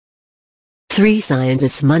Three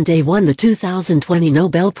scientists Monday won the 2020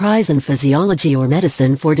 Nobel Prize in Physiology or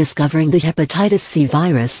Medicine for discovering the hepatitis C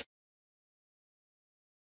virus.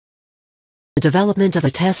 The development of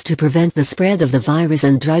a test to prevent the spread of the virus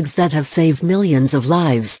and drugs that have saved millions of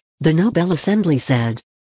lives, the Nobel Assembly said.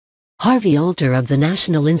 Harvey Alter of the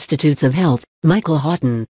National Institutes of Health, Michael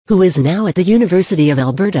Houghton, who is now at the University of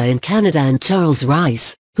Alberta in Canada, and Charles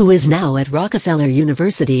Rice, who is now at Rockefeller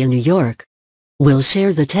University in New York, will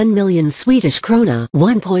share the 10 million Swedish krona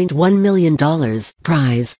 $1.1 million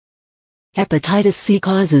prize. Hepatitis C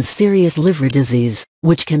causes serious liver disease,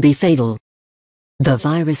 which can be fatal. The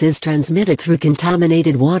virus is transmitted through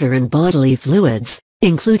contaminated water and bodily fluids,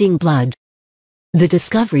 including blood. The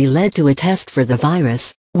discovery led to a test for the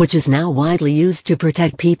virus, which is now widely used to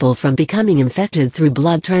protect people from becoming infected through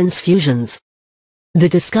blood transfusions. The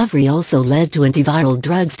discovery also led to antiviral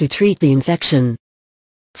drugs to treat the infection.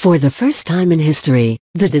 For the first time in history,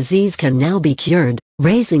 the disease can now be cured,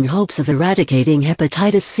 raising hopes of eradicating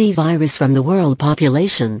hepatitis C virus from the world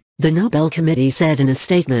population, the Nobel Committee said in a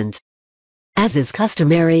statement. As is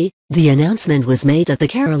customary, the announcement was made at the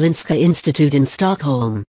Karolinska Institute in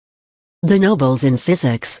Stockholm. The Nobels in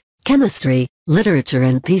physics, chemistry, literature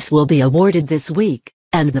and peace will be awarded this week,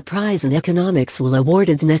 and the prize in economics will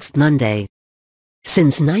awarded next Monday.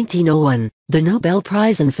 Since 1901, the Nobel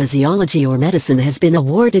Prize in Physiology or Medicine has been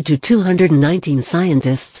awarded to 219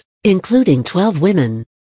 scientists, including 12 women.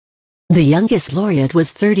 The youngest laureate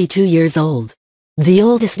was 32 years old. The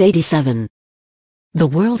oldest 87. The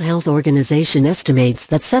World Health Organization estimates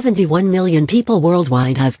that 71 million people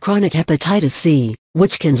worldwide have chronic hepatitis C,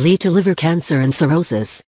 which can lead to liver cancer and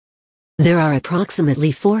cirrhosis. There are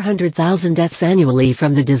approximately 400,000 deaths annually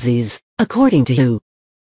from the disease, according to WHO.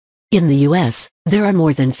 In the U.S., there are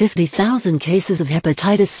more than 50,000 cases of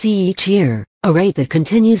hepatitis C each year, a rate that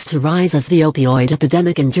continues to rise as the opioid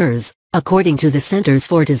epidemic endures, according to the Centers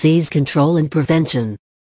for Disease Control and Prevention.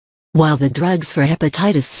 While the drugs for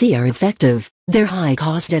hepatitis C are effective, their high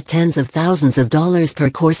cost at tens of thousands of dollars per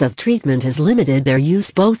course of treatment has limited their use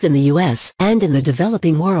both in the U.S. and in the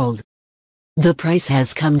developing world. The price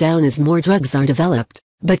has come down as more drugs are developed,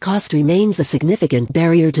 but cost remains a significant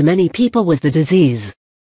barrier to many people with the disease.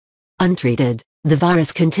 Untreated, the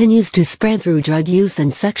virus continues to spread through drug use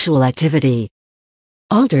and sexual activity.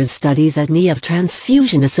 Alter's studies at NI of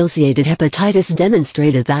transfusion-associated hepatitis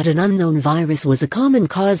demonstrated that an unknown virus was a common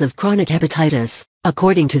cause of chronic hepatitis,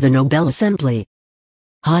 according to the Nobel Assembly.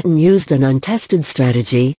 Houghton used an untested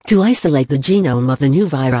strategy to isolate the genome of the new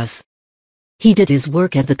virus. He did his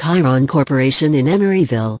work at the Chiron Corporation in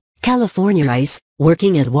Emeryville, California. Rice,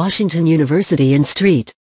 working at Washington University in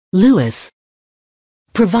St. Louis,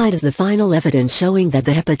 provided the final evidence showing that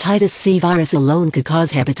the hepatitis C virus alone could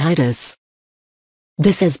cause hepatitis.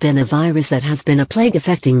 This has been a virus that has been a plague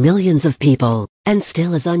affecting millions of people, and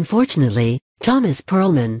still is, unfortunately, Thomas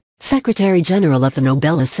Perlman, Secretary General of the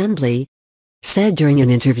Nobel Assembly, said during an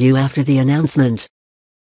interview after the announcement.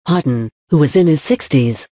 Houghton, who was in his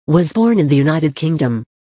 60s, was born in the United Kingdom.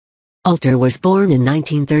 Alter was born in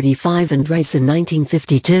 1935 and Rice in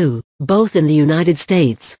 1952, both in the United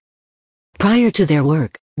States. Prior to their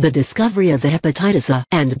work, the discovery of the hepatitis A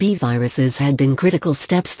and B viruses had been critical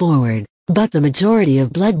steps forward, but the majority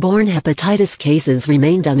of blood-borne hepatitis cases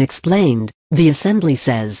remained unexplained, the Assembly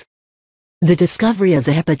says. The discovery of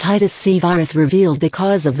the hepatitis C virus revealed the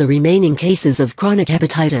cause of the remaining cases of chronic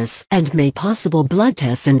hepatitis and made possible blood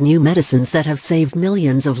tests and new medicines that have saved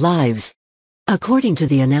millions of lives. According to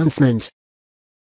the announcement,